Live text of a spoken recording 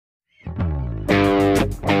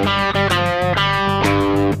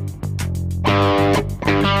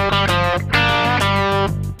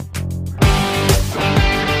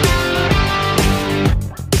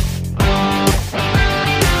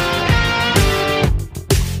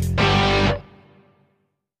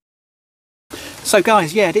So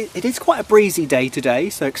guys, yeah, it is quite a breezy day today,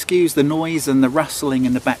 so excuse the noise and the rustling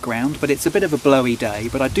in the background, but it's a bit of a blowy day.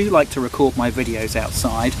 But I do like to record my videos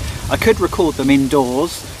outside. I could record them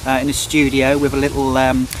indoors in a studio with a little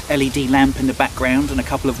LED lamp in the background and a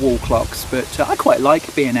couple of wall clocks, but I quite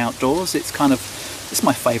like being outdoors. It's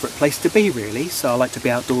my favourite place to be, really. So I like to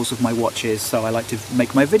be outdoors with my watches, so I like to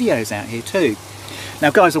make my videos out here too.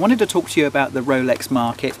 Now guys, I wanted to talk to you about the Rolex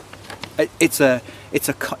market. It's a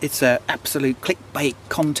absolute clickbait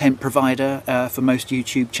content provider for most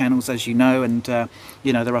YouTube channels, as you know, and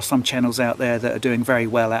you know, there are some channels out there that are doing very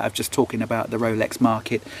well out of just talking about the Rolex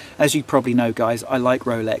market. As you probably know, guys, I like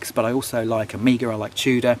Rolex, but I also like Omega, I like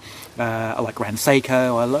Tudor, I like Grand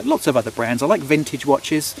Seiko, I like lots of other brands. I like vintage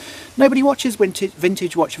watches. Nobody watches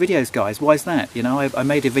vintage watch videos, guys. Why is that? You know, I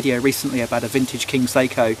made a video recently about a vintage King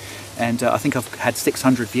Seiko, and I think I've had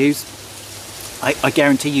 600 views. I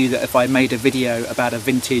guarantee you that if I made a video about a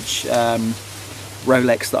vintage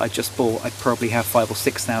Rolex that I just bought, I'd probably have 5,000 or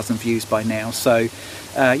 6,000 views by now. So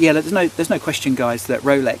yeah, there's no question, guys, that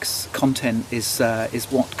Rolex content is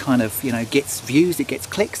what kind of, you know, gets views, it gets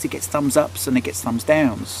clicks, it gets thumbs ups, and it gets thumbs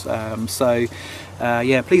downs.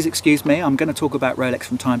 Yeah, please excuse me. I'm going to talk about Rolex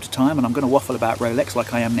from time to time, and I'm going to waffle about Rolex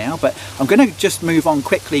like I am now. But I'm going to just move on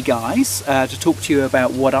quickly, guys, to talk to you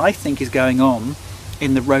about what I think is going on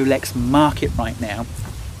in the Rolex market right now.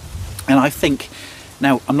 And I think,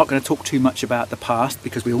 now I'm not going to talk too much about the past,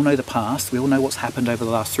 because we all know the past, we all know what's happened over the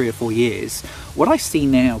last 3 or 4 years. What I see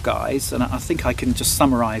now, guys, and I think I can just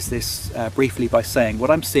summarize this briefly by saying what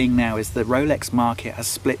I'm seeing now is the Rolex market has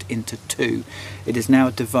split into two. It is now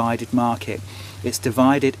a divided market. It's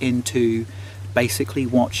divided into basically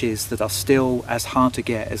watches that are still as hard to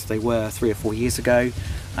get as they were 3 or 4 years ago,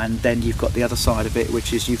 and then you've got the other side of it,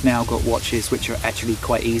 which is you've now got watches which are actually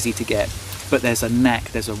quite easy to get, but there's a knack,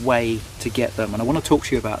 there's a way to get them, and I want to talk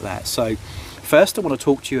to you about that. So first I want to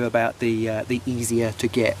talk to you about the easier to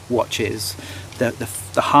get watches,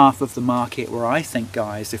 the half of the market where I think,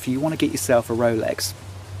 guys, if you want to get yourself a Rolex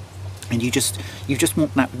and you just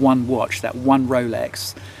want that one watch, that one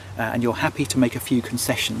Rolex, and you're happy to make a few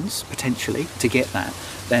concessions potentially to get that,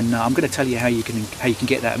 then I'm going to tell you how you can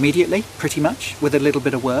get that immediately, pretty much, with a little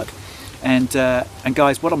bit of work. And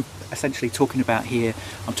guys, what I'm essentially talking about here,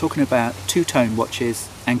 I'm talking about two-tone watches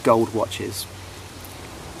and gold watches.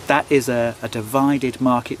 That is a divided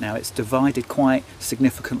market now. It's divided quite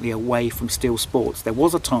significantly away from steel sports. There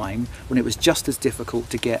was a time when it was just as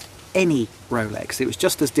difficult to get any Rolex. It was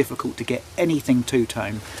just as difficult to get anything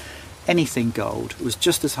two-tone, anything gold. It was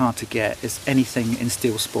just as hard to get as anything in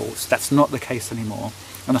steel sports. That's not the case anymore.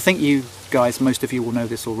 And I think you guys, most of you will know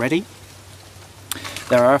this already.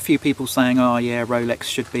 There are a few people saying, oh yeah, Rolex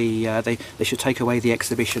should be, they should take away the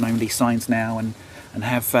exhibition only signs now and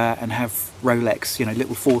have Rolex, you know,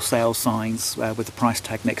 little for sale signs with the price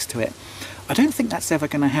tag next to it. I don't think that's ever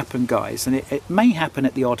going to happen, guys, and it may happen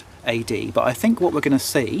at the odd AD, but I think what we're going to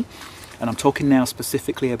see, and I'm talking now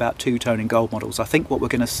specifically about two-tone and gold models, I think what we're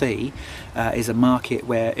going to see is a market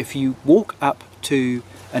where if you walk up to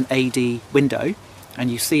an AD window and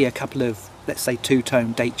you see a couple of, let's say,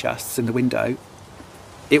 two-tone Datejusts in the window,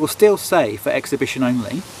 it will still say for exhibition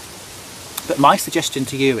only. But my suggestion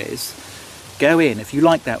to you is go in, if you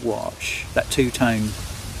like that watch, that two-tone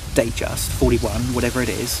Datejust 41, whatever it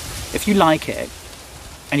is, if you like it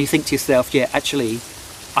and you think to yourself, yeah, actually,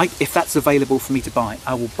 if that's available for me to buy,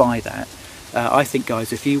 I will buy that. I think,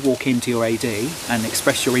 guys, if you walk into your AD and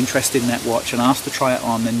express your interest in that watch and ask to try it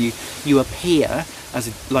on, and you appear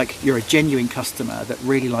as like you're a genuine customer that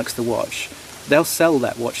really likes the watch, they'll sell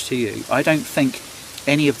that watch to you. I don't think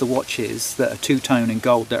any of the watches that are two-tone and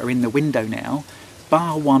gold that are in the window now,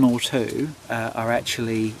 bar 1 or 2, are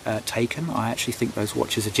actually taken. I actually think those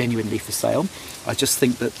watches are genuinely for sale. I just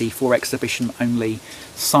think that the for exhibition only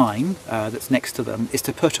sign that's next to them is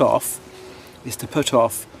to put off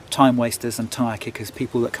time wasters and tire kickers,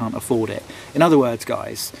 people that can't afford it. In other words,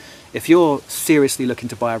 guys, if you're seriously looking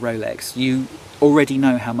to buy a Rolex, you already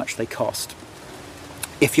know how much they cost.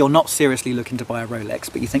 If you're not seriously looking to buy a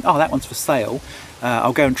Rolex, but you think, oh, that one's for sale,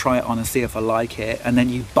 I'll go and try it on and see if I like it, and then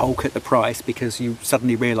you bulk at the price because you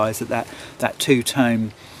suddenly realise that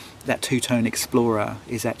two-tone Explorer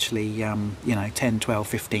is actually, you know, 10, 12,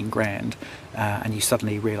 15 grand, and you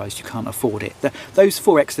suddenly realise you can't afford it. Those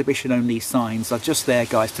for exhibition only signs are just there,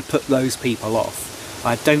 guys, to put those people off.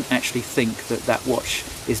 I don't actually think that watch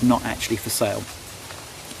is not actually for sale.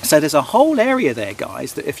 So there's a whole area there,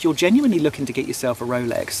 guys, that if you're genuinely looking to get yourself a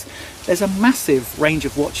Rolex, there's a massive range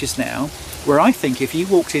of watches now where I think if you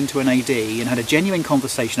walked into an AD and had a genuine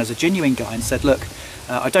conversation as a genuine guy and said, look,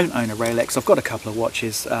 I don't own a Rolex, I've got a couple of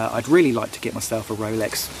watches, I'd really like to get myself a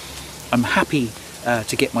Rolex. I'm happy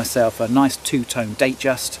to get myself a nice two-tone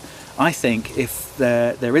Datejust. I think if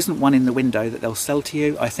there isn't one in the window that they'll sell to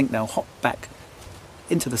you, I think they'll hop back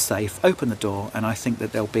into the safe, open the door, and I think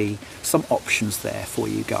that there'll be some options there for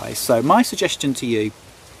you guys. So my suggestion to you,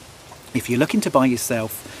 if you're looking to buy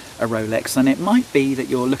yourself a Rolex, and it might be that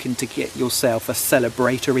you're looking to get yourself a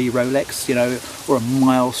celebratory Rolex, you know, or a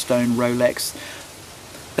milestone Rolex.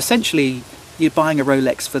 Essentially, you're buying a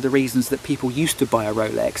Rolex for the reasons that people used to buy a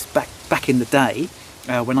Rolex back in the day,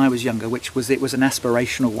 when I was younger, which was, it was an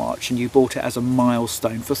aspirational watch, and you bought it as a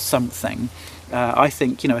milestone for something. I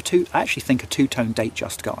think, you know, I actually think a two-tone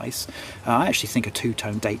Datejust, guys. I actually think a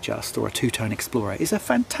two-tone Datejust or a two-tone Explorer is a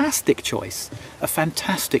fantastic choice. A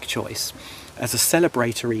fantastic choice as a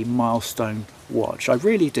celebratory milestone watch. I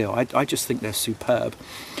really do. I just think they're superb.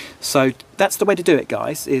 So that's the way to do it,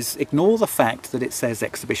 guys, is ignore the fact that it says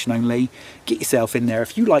exhibition only. Get yourself in there.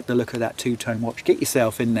 If you like the look of that two-tone watch, get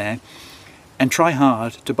yourself in there and try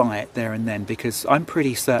hard to buy it there and then, because I'm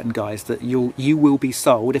pretty certain, guys, that you will be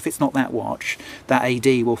sold. If it's not that watch, that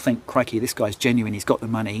AD will think, crikey, this guy's genuine, he's got the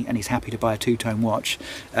money and he's happy to buy a two-tone watch.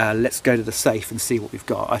 Let's go to the safe and see what we've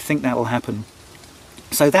got. I think that will happen.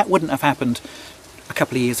 So that wouldn't have happened a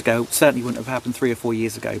couple of years ago, certainly wouldn't have happened 3 or 4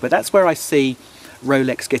 years ago, but that's where I see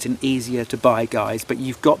Rolex getting easier to buy, guys. But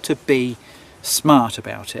you've got to be smart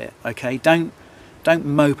about it, okay? Don't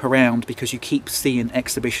mope around because you keep seeing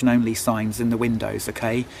exhibition only signs in the windows,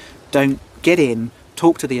 okay? Don't get in,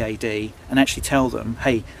 talk to the AD and actually tell them,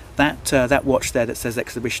 hey, that watch there that says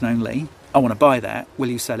exhibition only, I want to buy that, will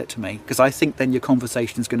you sell it to me? Because I think then your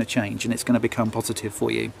conversation is going to change and it's going to become positive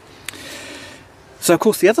for you. So of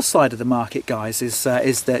course the other side of the market, guys, is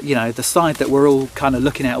that, you know, the side that we're all kind of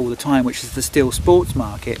looking at all the time, which is the steel sports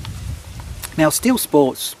market. Now, steel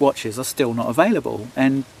sports watches are still not available,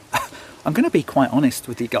 and I'm going to be quite honest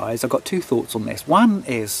with you guys. I've got two thoughts on this. One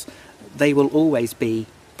is they will always be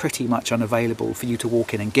pretty much unavailable for you to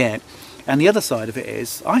walk in and get. And the other side of it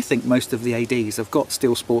is, I think most of the ADs have got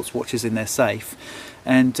steel sports watches in their safe,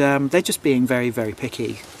 and they're just being very, very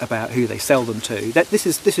picky about who they sell them to. This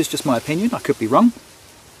is just my opinion. I could be wrong.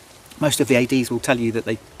 Most of the ADs will tell you that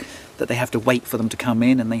they have to wait for them to come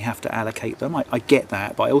in and they have to allocate them. I get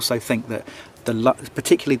that, but I also think that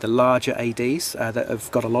particularly the larger ADs that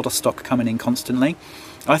have got a lot of stock coming in constantly,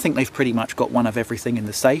 I think they've pretty much got one of everything in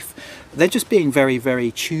the safe. They're just being very,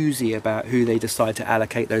 very choosy about who they decide to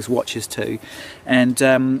allocate those watches to.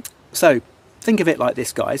 And so think of it like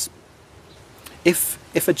this, guys. If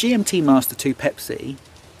a GMT Master 2 Pepsi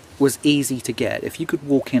was easy to get, if you could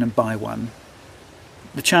walk in and buy one,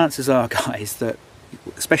 the chances are, guys, that,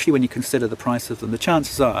 especially when you consider the price of them, the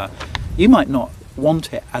chances are you might not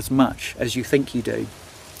want it as much as you think you do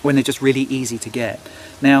when they're just really easy to get.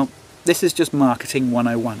 Now, this is just marketing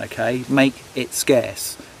 101, okay? Make it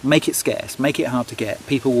scarce. Make it scarce. Make it hard to get.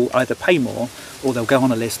 People will either pay more or they'll go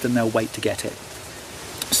on a list and they'll wait to get it.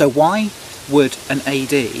 So why would an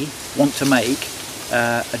AD want to make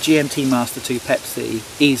a GMT Master 2 Pepsi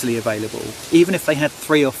easily available? Even if they had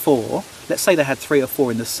 3 or 4, let's say they had 3 or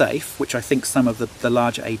 4 in the safe, which I think some of the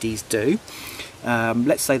larger ADs do.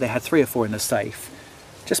 Let's say they had 3 or 4 in the safe.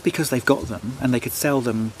 Just because they've got them and they could sell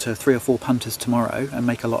them to 3 or 4 punters tomorrow and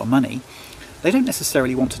make a lot of money, they don't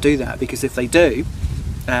necessarily want to do that, because if they do,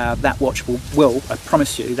 that watch will, I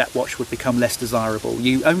promise you, that watch would become less desirable.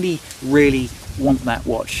 You only really want that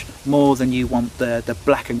watch more than you want the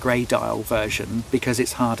black and grey dial version, because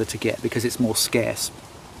it's harder to get, because it's more scarce.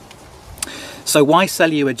 So why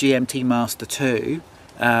sell you a GMT Master 2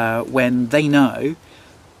 when they know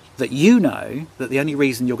that you know that the only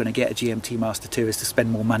reason you're going to get a GMT Master 2 is to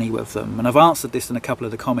spend more money with them? And I've answered this in a couple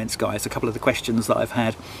of the comments, guys. A couple of the questions that I've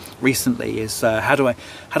had recently is how do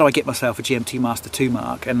I get myself a GMT Master 2,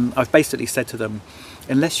 Mark? And I've basically said to them,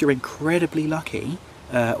 unless you're incredibly lucky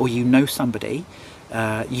or you know somebody,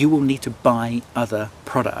 you will need to buy other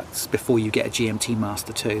products before you get a GMT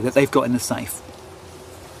Master 2 that they've got in the safe.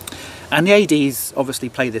 And the ADs obviously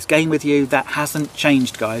play this game with you. That hasn't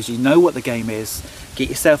changed, guys. You know what the game is. Get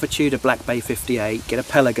yourself a Tudor Black Bay 58, get a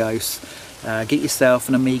Pelagos, get yourself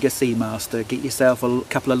an Omega Seamaster, get yourself a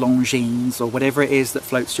couple of Longines or whatever it is that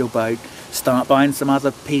floats your boat. Start buying some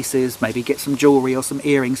other pieces, maybe get some jewellery or some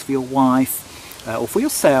earrings for your wife or for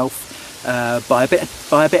yourself. Buy a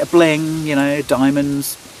bit of bling, you know,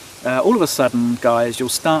 diamonds. All of a sudden, guys, you'll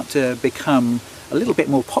start to become a little bit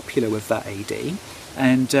more popular with that AD.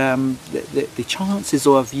 And the chances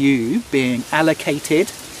of you being allocated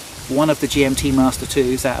one of the GMT Master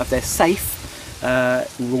 2s out of their safe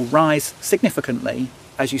will rise significantly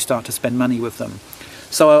as you start to spend money with them.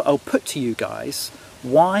 So I'll put to you guys,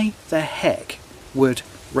 why the heck would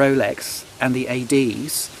Rolex and the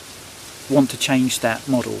ADs want to change that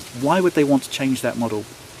model? Why would they want to change that model?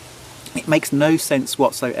 It makes no sense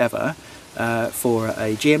whatsoever for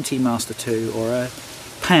a GMT Master 2 or a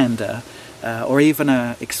Panda or even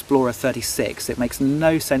a Explorer 36. It makes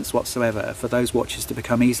no sense whatsoever for those watches to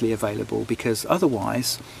become easily available, because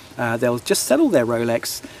otherwise they'll just sell all their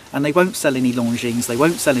Rolex and they won't sell any Longines, they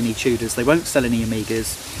won't sell any Tudors, they won't sell any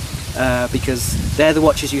Omegas, because they're the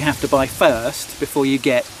watches you have to buy first before you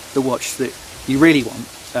get the watch that you really want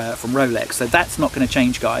from Rolex. So that's not going to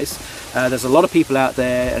change, guys. There's a lot of people out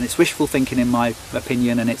there, and it's wishful thinking in my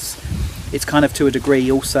opinion, and it's kind of to a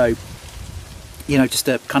degree also, you know, just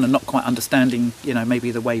a kind of not quite understanding, you know,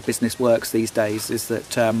 maybe the way business works these days, is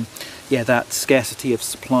that yeah, that scarcity of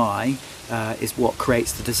supply is what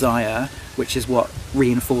creates the desire, which is what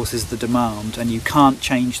reinforces the demand, and you can't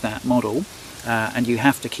change that model. And you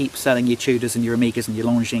have to keep selling your Tudors and your Omegas and your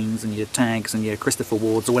Longines and your Tags and your Christopher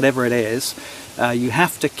Wards or whatever it is. You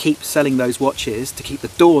have to keep selling those watches to keep the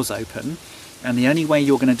doors open, and the only way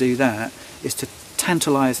you're going to do that is to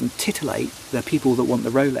tantalise and titillate the people that want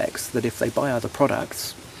the Rolex, that if they buy other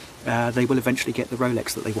products they will eventually get the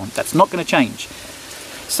Rolex that they want. That's not going to change.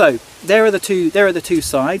 So there are the two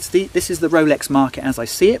sides. This is the Rolex market as I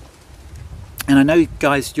see it. And I know,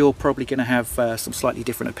 guys, you're probably going to have some slightly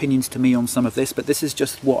different opinions to me on some of this, but this is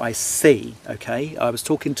just what I see, okay? I was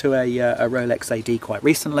talking to a Rolex AD quite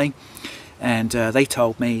recently, and they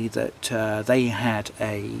told me that they had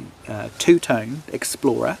a two-tone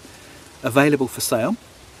Explorer available for sale.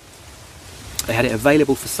 They had it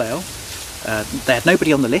available for sale. They had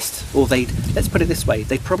nobody on the list, or let's put it this way,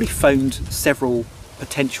 they probably phoned several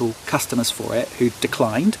potential customers for it who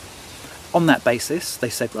declined. On that basis, they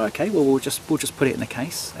said, well, okay, well, we'll just put it in a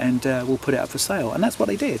case and we'll put it up for sale. And that's what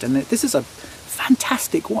they did. And this is a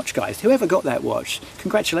fantastic watch, guys. Whoever got that watch,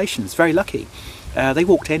 congratulations, very lucky. They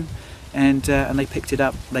walked in and they picked it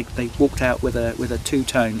up. They walked out with a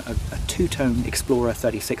two-tone Explorer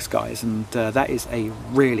 36, guys, and that is a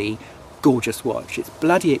really gorgeous watch. It's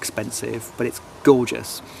bloody expensive, but it's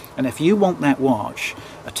gorgeous. And if you want that watch,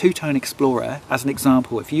 a two-tone Explorer as an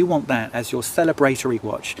example, if you want that as your celebratory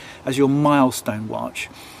watch, as your milestone watch,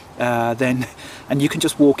 then, and you can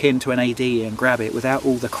just walk into an AD and grab it without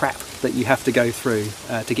all the crap that you have to go through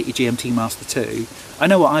to get your GMT Master 2, I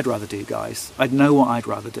know what I'd rather do, guys. I know what I'd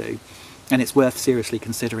rather do, and it's worth seriously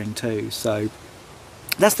considering too. So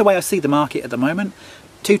that's the way I see the market at the moment.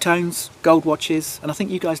 Two tones, gold watches, and I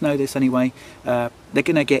think you guys know this anyway, they're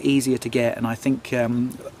going to get easier to get, and I think,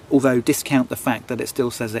 although discount the fact that it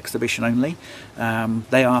still says exhibition only,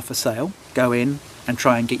 they are for sale. Go in and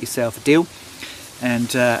try and get yourself a deal. And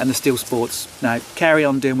the Steel Sports, now carry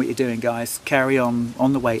on doing what you're doing, guys. Carry on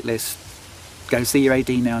the wait list. Go see your AD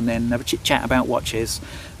now and then, have a chit chat about watches,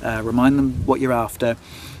 remind them what you're after.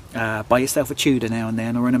 Buy yourself a Tudor now and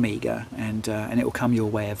then, or an Omega, and it will come your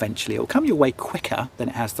way eventually. It will come your way quicker than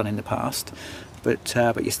it has done in the past, but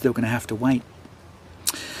you're still going to have to wait.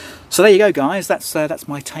 So there you go, guys. That's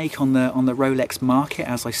my take on the Rolex market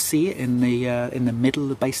as I see it in the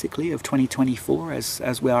middle, basically, of 2024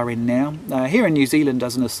 as we are in now. Here in New Zealand,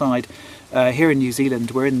 as an aside, here in New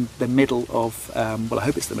Zealand we're in the middle of well, I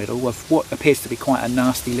hope it's the middle of what appears to be quite a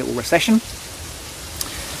nasty little recession.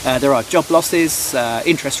 There are job losses,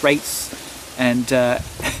 interest rates and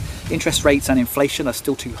inflation are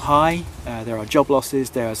still too high. There are job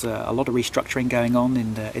losses. There's a lot of restructuring going on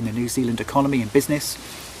in the New Zealand economy and business.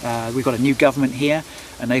 We've got a new government here,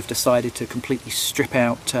 and they've decided to completely strip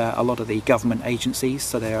out a lot of the government agencies.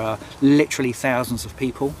 So there are literally thousands of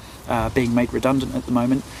people being made redundant at the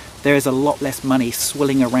moment. There is a lot less money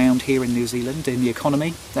swilling around here in New Zealand in the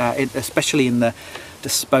economy, especially in the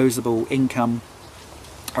disposable income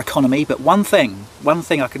economy. But one thing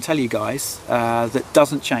I can tell you guys that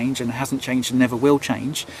doesn't change and hasn't changed and never will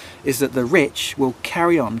change is that the rich will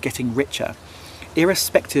carry on getting richer,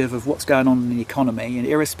 irrespective of what's going on in the economy and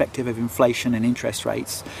irrespective of inflation and interest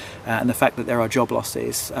rates and the fact that there are job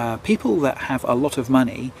losses. People that have a lot of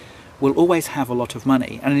money will always have a lot of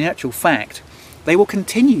money, and in actual fact they will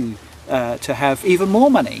continue to have even more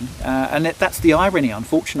money, and that's the irony,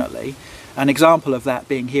 unfortunately. An example of that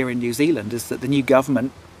being here in New Zealand is that the new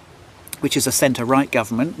government, which is a centre-right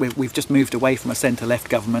government, we've just moved away from a centre-left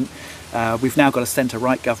government, we've now got a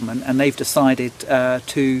centre-right government, and they've decided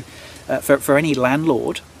for any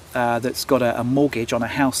landlord that's got a mortgage on a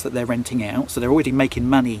house that they're renting out, so they're already making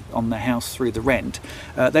money on the house through the rent,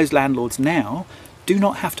 those landlords now do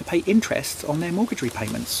not have to pay interest on their mortgage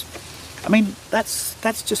repayments. I mean, that's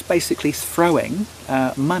just basically throwing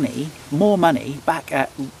more money back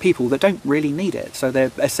at people that don't really need it. So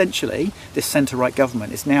they're essentially, this centre-right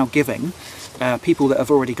government is now giving people that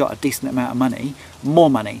have already got a decent amount of money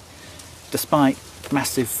more money. despite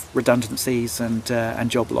massive redundancies and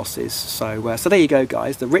job losses. So there you go,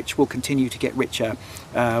 guys. The rich will continue to get richer,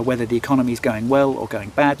 whether the economy is going well or going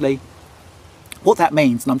badly. What that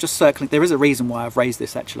means, and I'm just circling, there is a reason why I've raised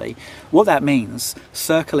this actually. What that means,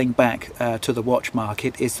 circling back to the watch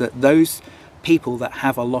market, is that those people that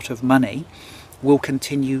have a lot of money will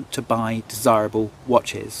continue to buy desirable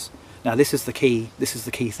watches. Now this is the key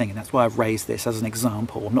thing, and that's why I've raised this as an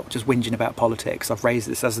example. I'm not just whinging about politics. I've raised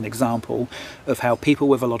this as an example of how people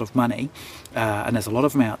with a lot of money, and there's a lot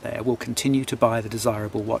of them out there, will continue to buy the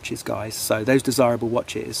desirable watches, guys. So those desirable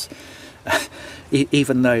watches,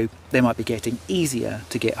 even though they might be getting easier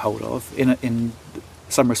to get hold of, in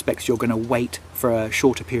some respects you're going to wait for a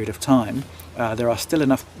shorter period of time, there are still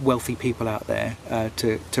enough wealthy people out there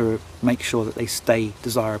to make sure that they stay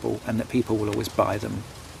desirable and that people will always buy them.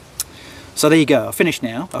 So there you go, I've finished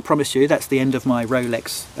now. I promise you that's the end of my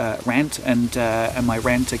Rolex rant and my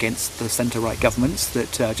rant against the centre-right governments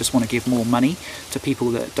that just want to give more money to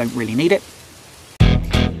people that don't really need it.